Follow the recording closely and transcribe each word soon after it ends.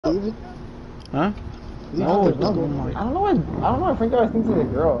moving? Huh? No, No, I don't know why Frankie always thinks he's a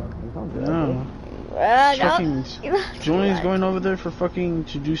girl. No. Fucking Julian's going over there for fucking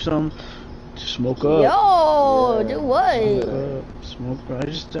to do some to smoke up. Yo, do what? Smoke up. I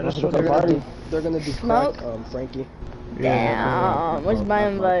just said they're gonna do smoke. Crack, Frankie. Damn, what's my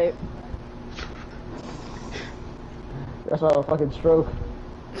invite? That's all a fucking stroke.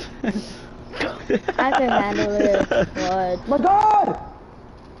 I can handle it. What? My God!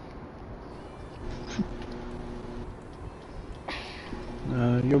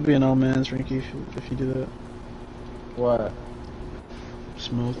 You'll be an old man's Frankie if you do that. What?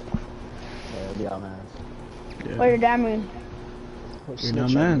 Smoke. Yeah, be out man's. Yeah. What did that mean? You're an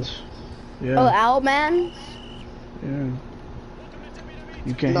old man's. Yeah. Oh, out man? Yeah.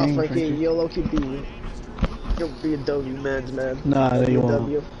 You can't Nah, hang, Frankie, you'll low-key you'll be a W man's man. Nah, you won't.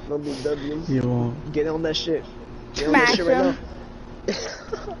 You'll be a W. You won't. Get on that shit. Get on Smash that shit right him.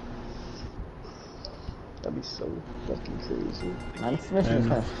 now. That'd be so fucking crazy. Man, this mission is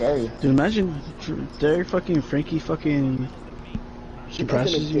kind of scary. Dude, imagine Derek fucking Frankie fucking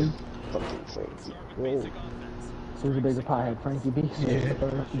surpasses you. Fucking Frankie. Whoa. Who's the bigger pothead, Frankie B? Yeah.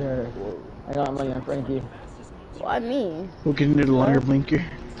 Derek. I got money on Frankie. Why me? Who can do the longer blinker?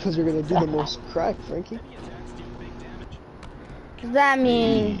 Because you're gonna do the most crack, Frankie. What does that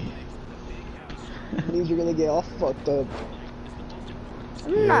mean? It means you're gonna get all fucked up.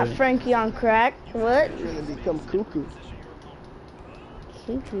 I'm not Frankie on crack. What? You're gonna become cuckoo.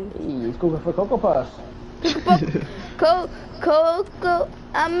 Cuckoo. Hey, it's Cocoa for Cocoa Puffs. Coco,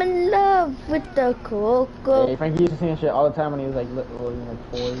 I'm in love with the Coco. Hey, Frankie used to sing that shit all the time when he was like, little, like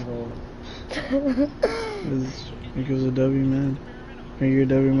 4 years old. Because of W man. Are you a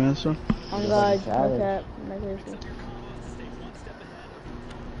W man, son? Oh God, okay.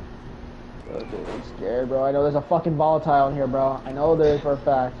 Bro, dude, I'm scared, bro. I know there's a fucking volatile in here, bro. I know there is for a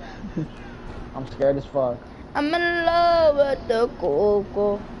fact. I'm scared as fuck. I'm in love with the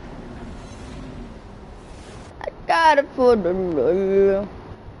Coco. I gotta put the real.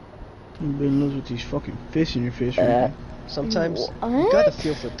 You've been in love with these fucking fish in your face, right? Sometimes you gotta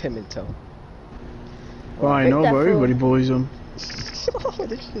feel for Pimentel. Oh, I know, bro. Everybody bullies him. Oh,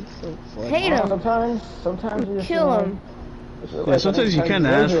 this shit's so funny. Hate him. Sometimes you just Kill him. Yeah, sometimes you can't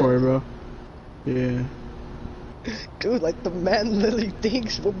ask for it, bro. Yeah. Dude, like the man literally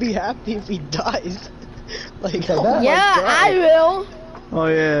thinks we'll be happy if he dies. Like, oh that? my Yeah, God. I will. Oh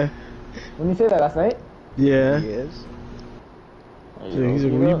yeah. When you say that last night? Yeah. Yes. So he's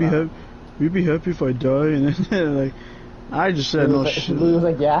like, will you be happy if I die? And then like, I just said no shit. Louis was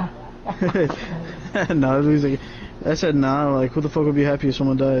like, yeah. No, Louis like, I said nah. Like, who the fuck would be happy if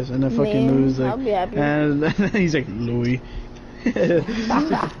someone dies? And then fucking Me, Louis like, I'll be happy. and then he's like, Louis. Bro,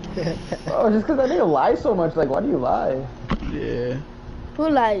 just because that nigga lies so much, like, why do you lie? Yeah. Who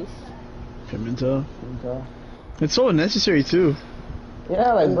lies? Pimentel. It's so unnecessary too.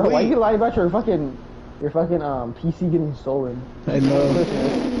 Yeah, like, bro, why you lie about your fucking PC getting stolen? I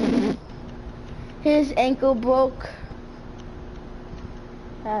know. His ankle broke.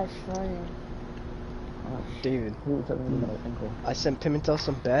 That's funny. David, Who was telling me about ankle? I sent Pimentel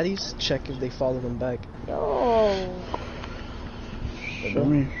some baddies. Check if they follow them back. Yo. Show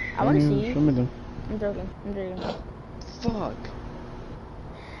me. I wanna see you. Show me them. I'm joking. Fuck.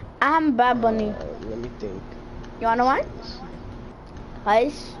 I'm Bad Bunny. Let me think. You wanna one?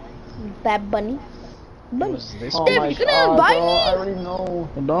 Ice. Bad Bunny. Bunny. What's this? Oh Dude, my you gonna God, invite bro, me? I already know.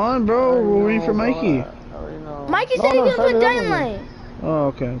 Hold on, bro. We're waiting for Mikey. I already know. Mikey said he was start with it over. Dynamite. Oh,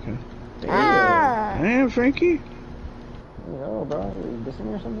 okay. Ah. Damn, Frankie. Yo, bro, you dissing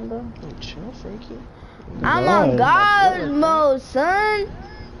me or something, bro? Oh, chill, Frankie. I'm on God mode, son.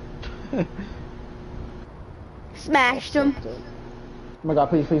 Smashed him. Oh my God,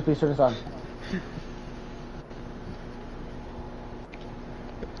 please turn this on.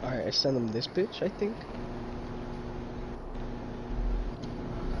 Alright, I sent him this bitch, I think.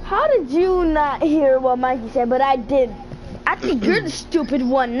 How did you not hear what Mikey said, but I did? I think you're the stupid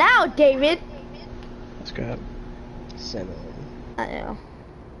one now, David. Let's go. Send him. I know.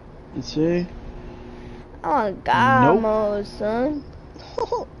 Let's see. I'm on God Nope. mode, son.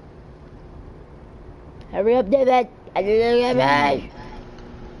 Hurry up, David.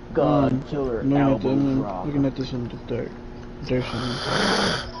 God killer album drop. Looking at this on the third.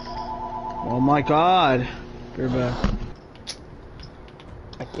 Oh my God. You're back.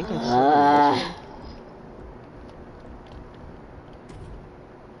 I think I sent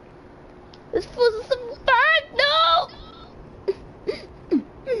This fool's some back, no!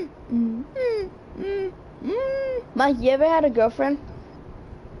 Mike, you ever had a girlfriend?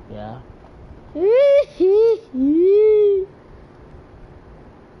 Yeah.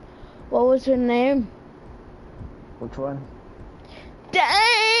 What was her name? Which one?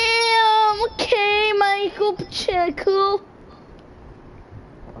 Damn. Okay, Michael Pacheco.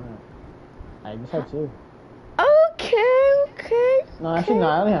 I just had two. Okay. No, actually, no.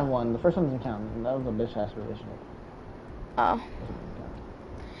 I only have one. The first one doesn't count. That was a bitch ass relationship. Oh.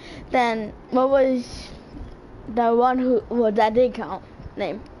 Then what was the one who? Well, that did count.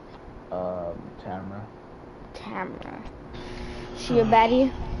 Name. Tamara. Tamara. She a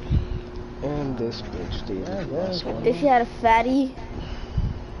baddie? And this bitch, David. Yeah. Did she had a fatty?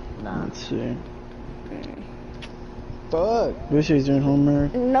 Nah. Let's see. Fuck. Wish he's doing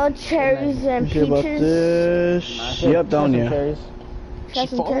homework. No cherries and Wish about peaches. this. Yep, down here. here. Cherries. Got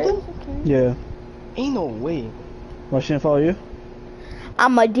She some cherries? followed Okay. Yeah. Ain't no way. Why she didn't follow you?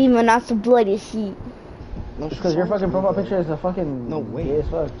 I'm a demon, not some bloody sheep. No, Because your fucking profile picture is a fucking No way. gay as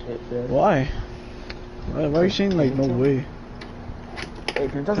fuck. Why? Why are you saying like no way? Hey,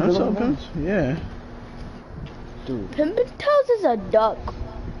 can you tell That's us all good. Yeah. Dude. Pimpin' Toes is a duck.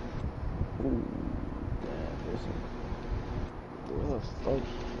 Where the fuck?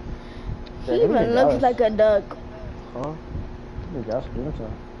 He even looks like a duck. Huh? Give it to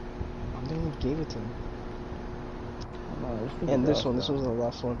him. I'm the one who gave it to him. No, And this one. This was the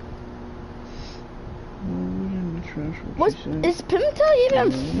last one. What's is Pimpin' Toes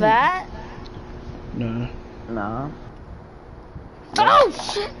even fat? Nah. Nah. Oh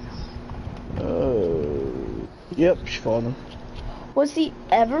shit! Yep, she followed him. Was he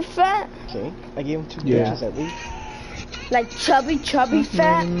ever fat? Okay. I gave him two Yeah. bitches at least. Like chubby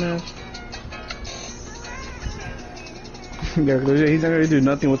fat? Yeah, he's not gonna do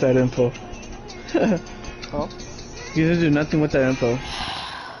nothing with that info. Huh? He's gonna do nothing with that info.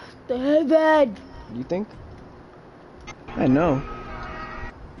 David! You think? I know.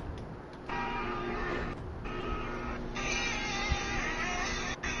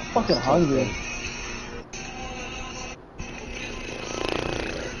 I'm fucking hungry.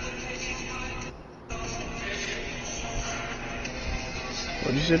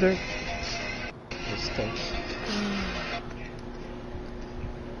 What'd you say there? This thing.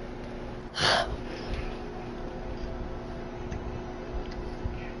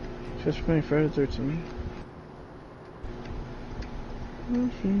 Just playing Friday the 13th.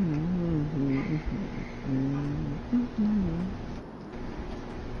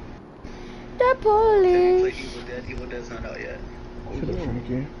 The police! Evil Dead's not out yet. Shut up,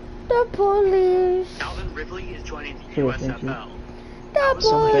 Frankie. The police! Calvin Ridley is joining the Shut up, Frankie. USFL. The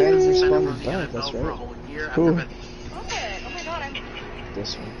Some bands police! respond From the back, NFL that's for a right. whole year Cool. after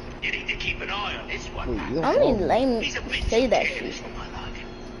This one. you need to keep an eye on this one. Wait, you don't I follow mean, me. lame He's a bit say that too shit. for my liking.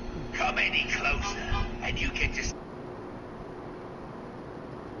 Come any closer, and you can just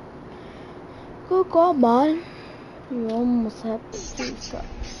Good God, man. You almost have to do stuff.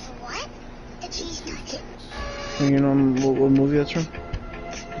 What? The cheese touch. You know what movie that's from?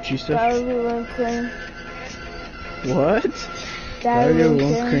 The Cheese Touch? Diary and cream. What? Diary Diary and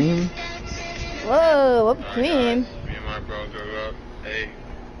of cream. cream? Whoa, whipped cream. Me and my bro drove up. Hey.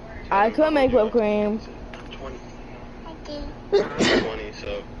 I could make whipped cream. 20. I did. I'm 20, so,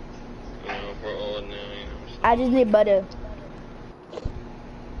 you know, we're old now, you know. I just need butter.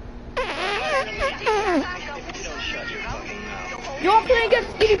 You want to play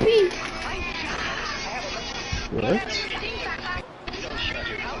against DDP? What?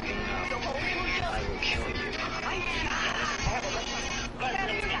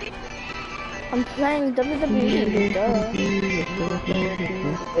 I'm playing WWE. Duh.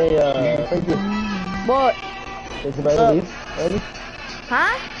 Hey, Frankie. What? Did your brother leave already?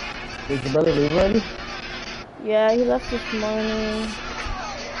 Huh? Did your brother leave already? Yeah, he left this morning.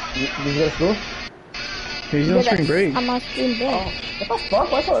 Did you go to school? He's on spring break. I'm on spring break. What the fuck?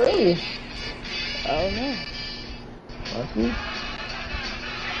 Why so early? Oh no. Lucky.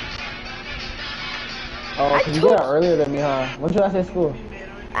 Oh, cause you get out earlier than me, huh? When's your last day of school?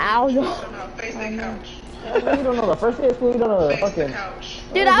 I don't know. You don't know the first day of school, you don't know the fucking...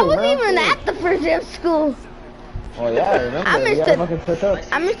 Dude, I wasn't even at the first day of school. Oh yeah, I remember. I You missed gotta it. fucking switch up.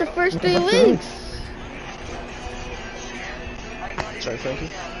 I missed the first 3 weeks. Sorry, Frankie.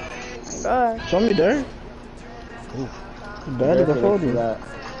 God. Show me there. Ooh. Bad to fold you. That.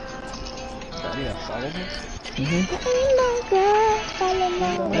 Daddy, I followed him? Oh my God.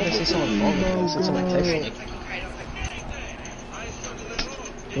 Why did I say someone followed me? I said someone texted me.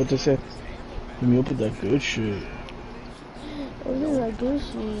 What they say? Let me open that good shit. Oh, this is like good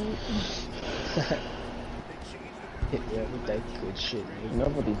shit. Yeah, with that good shit. You know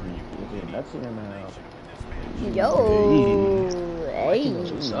what these nuts in your mouth. Yo. Hey. Hey.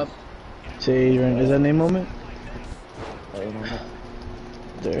 What's up? Say, is that name moment? I don't know.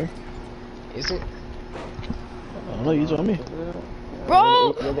 There. Is it? I don't know, you told me.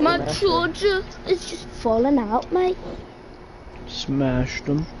 Bro, my charger is just falling out, mate. Smashed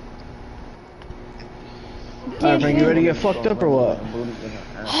them. Alright, Frank, you ready to get fucked up or what?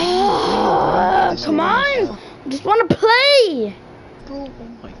 Come on! I just want to play! Bro, oh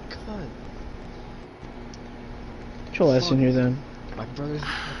my god. Get your ass in here then. My brother's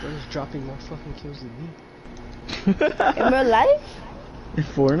dropping more fucking kills than me. In real life? In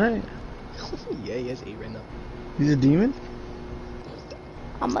Fortnite? Yeah, he has 8 right now. He's a demon?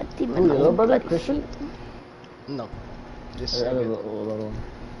 I'm a demon. Who, your little brother, Christian? No. Just Or other little one?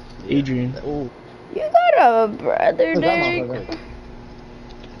 Adrian. Oh, You got a brother, Who's that dude. motherfucker?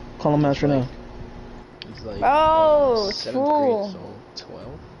 Call him out right now. he's like Oh, 7th fool. grade, so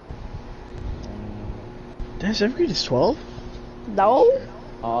 12. Damn, 7th grade is 12? No?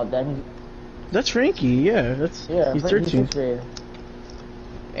 Oh, damn. That's Frankie, yeah. That's Yeah, he's Frankie's 13. 6th grade.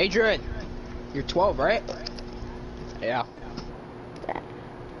 Adrian, you're 12, right? Yeah.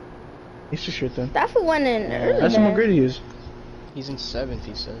 He's just shit then. That's what went in early. That's what grade he is. He's in 7th,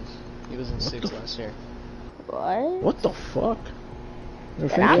 he says. He was in 6th last year. What? What the fuck? And I'm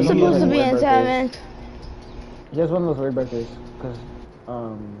Frankie's supposed to be in birthdays. 7th. He has one of those weird birthdays. Cause,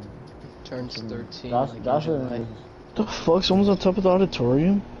 Turns 13. Josh, like, Josh in is, July. The fuck? Someone's on top of the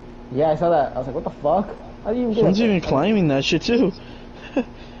auditorium? yeah, I saw that. I was like, what the fuck? How do you even get Someone's up there? even climbing that shit too.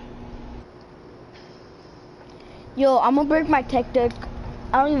 Yo, I'm gonna break my tech deck.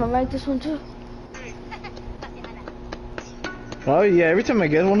 I don't even like this one too. Oh yeah, every time I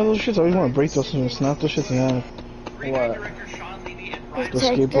get one of those shits, I always want to break those and snap those shits in half. What? The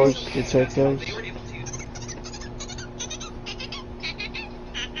skateboards, the tech those.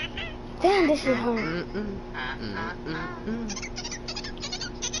 Damn, this is hard.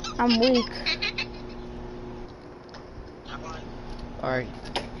 I'm weak. Alright.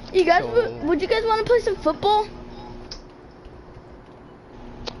 You guys, So- would you guys want to play some football?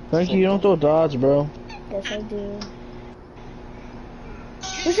 Frankie, you don't throw dodge, bro. Yes, I do.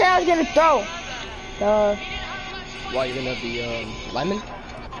 Who said I was gonna throw? Why, you're gonna be, lineman?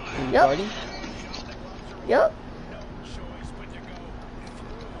 In Yep. Guardian? Yup.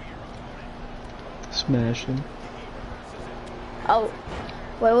 Smash them. Oh,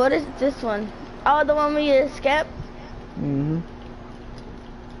 wait, what is this one? Oh, the one where you escape? Mm-hmm.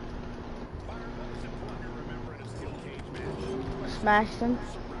 Smash them.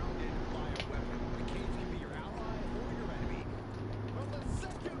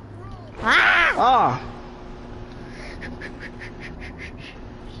 Ah! Ah!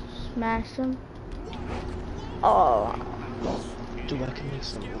 Smash them. Oh. Dude, I can make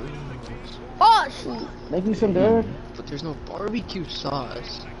some wings. Oh, shoot. Make me some dirt. But there's no barbecue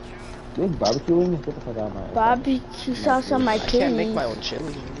sauce. Dude, barbecue wings? Get the fuck out of my Barbecue sauce on my I can't make titties. my own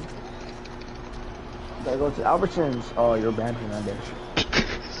chili. Gotta go to Albertsons. Oh, you're banned from that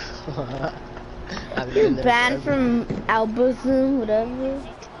bitch. I've You're been there banned forever. from Albertson, whatever.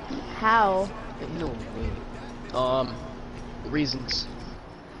 How? No way. Reasons.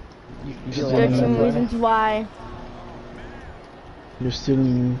 You Just feel wanna like 13 remember. reasons why You're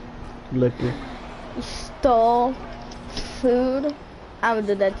stealing liquor. you stole food. I would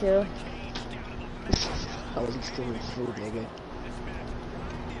do that too. I wasn't stealing food, nigga.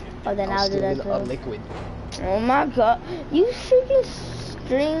 Oh, then I I was would do that stealing a too. liquid. Oh my god. You freaking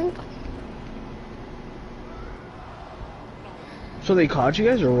string. So they caught you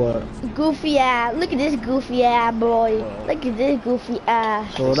guys or what? Goofy ass. Look at this goofy ass boy. Look at this goofy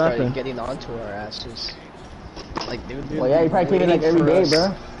ass. So They what started happened? getting onto our asses. Like, they would Well, yeah, you probably came in like waiting every for day, us.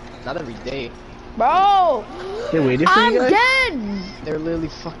 bro. Not every day. Bro! They waited for I'm you guys? dead! They're literally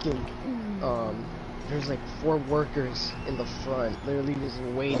fucking, there's like 4 workers in the front, literally just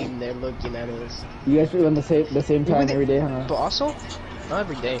waiting there looking at us. You guys do it on the same time every day, huh? But also, not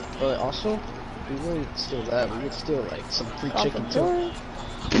every day, but also, we wouldn't steal that, we would steal like some free chicken too.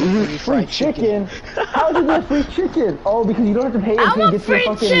 Free fried chicken? How did you get free chicken? Oh, because you don't have to pay I until you want get to the free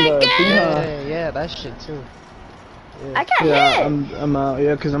fucking chicken! thing, huh? Yeah, that shit too. I got Yeah, hit! I'm out.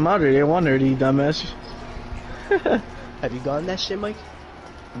 Yeah, cause I'm out already. I won already, dumbass. Have you gotten that shit, Mike?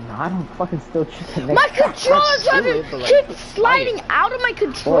 No, I don't fucking steal chicken. My controller's steal having it, but, like, keep buy sliding it. out of my Oh,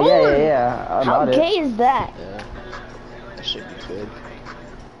 controller! yeah. I'm How out it. gay is that? Yeah. That should be good.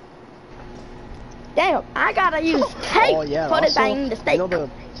 Damn, I gotta use tape Oh yeah, for the also, thing, the steak. you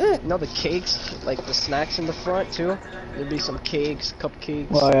know the cakes, like the snacks in the front too? There'd be some cakes, cupcakes.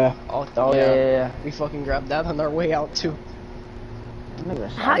 Oh yeah. Oh, yeah. We fucking grabbed that on our way out too.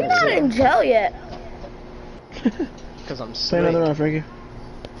 How you not in jail yet? Cause I'm Play another straight. round, Frankie.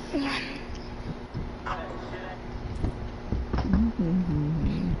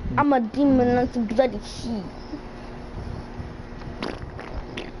 I'm a demon on some bloody sheep.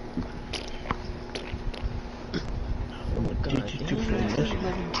 Oh my god, damn,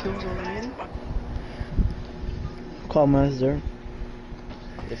 11 kills already? Call master.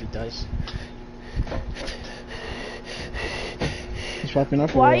 If he dies. He's popping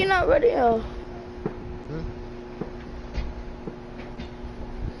up. Why are you not ready? Oh.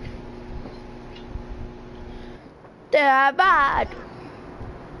 They're bad.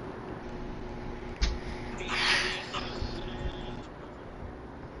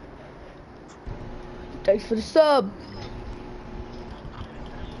 Thanks for the sub.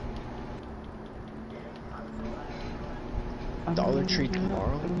 Dollar Tree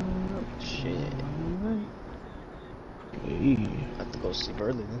tomorrow? Shit. Hey. I have to go sleep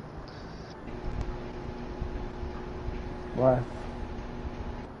early then. Why?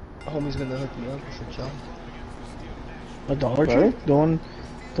 Homie's gonna hook me up with a job. A Dollar Tree? Really? The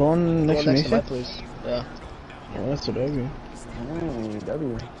one next to Next to my Mason? place. Yeah. Oh, that's what I do.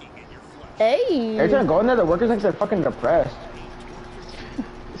 W. Hey. Every time I go in there, the workers like they're fucking depressed.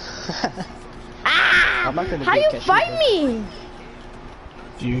 Ah! I'm not gonna How be you catching find you. me?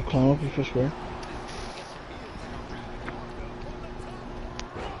 Do you climb up and push square?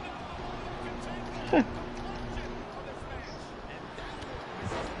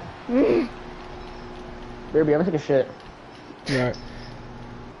 Baby, I'm gonna take a shit. Right.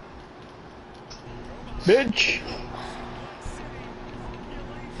 Bitch!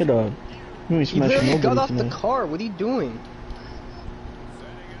 Hey dog. You ain't You smashing literally nobody got off the tonight. car, what are you doing?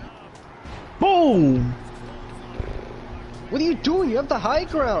 Boom! What are you doing? You have the high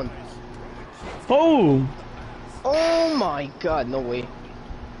ground! Boom! Oh my god, no way.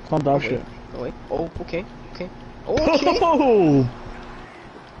 Calm down, shit. No way. Oh, okay, okay. Okay! Oh!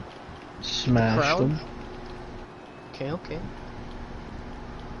 Smashed Crown? him. Okay, okay.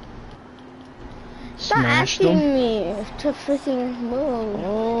 Stop Smashed asking him. me to freaking move.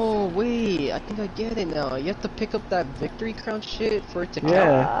 Oh, wait, I think I get it now. You have to pick up that victory crown shit for it to count.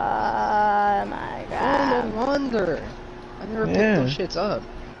 Yeah. Oh my Oh, god. no wonder. I never picked Yeah. those shits up.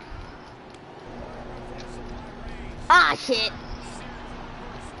 Ah shit.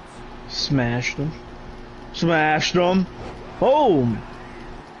 Smashed him. Smashed him. Boom!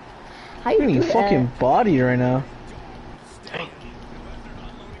 How You're you getting do fucking that? bodied right now.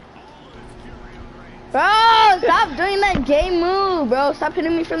 Bro, stop doing that gay move, bro. Stop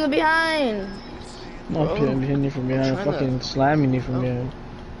hitting me from the behind. Not Bro, hitting you from behind, I'm trying to- fucking slamming you from Oh. behind.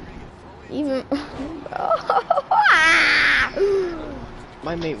 Even.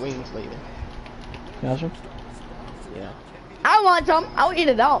 My mate wings later. Gotcha. Yeah. I want some. I'll eat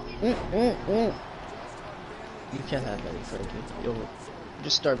it all. You can't have any, Frankie. You'll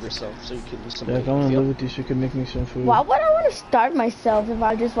just starve yourself so you can lose some Yeah, weight. if I wanna Feel? live with you so you can make me some food. Why would I want to starve myself if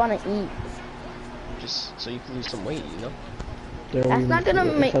I just want to eat? Just so you can lose some weight, you know? There That's we- not gonna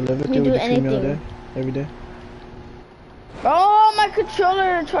if make I live with me you, do would you feed me all anything. day? Every day? Oh, my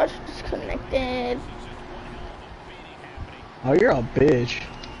controller charge disconnected. Oh, you're a bitch.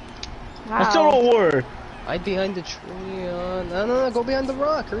 Wow. I still don't work. Hide behind the tree. No, go behind the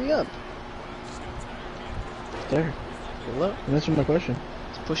rock. Hurry up. There. Pull up. Answer my question.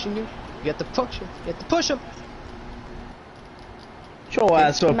 He's pushing you. You have to push him. You have to push him. Get your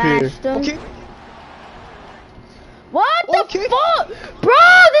ass up here. Smashed him. Okay. What Okay. the fuck? Bro,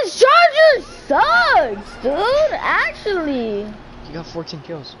 this charger sucks, dude. Actually. You got 14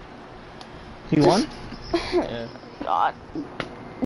 kills. He won? Yeah. God.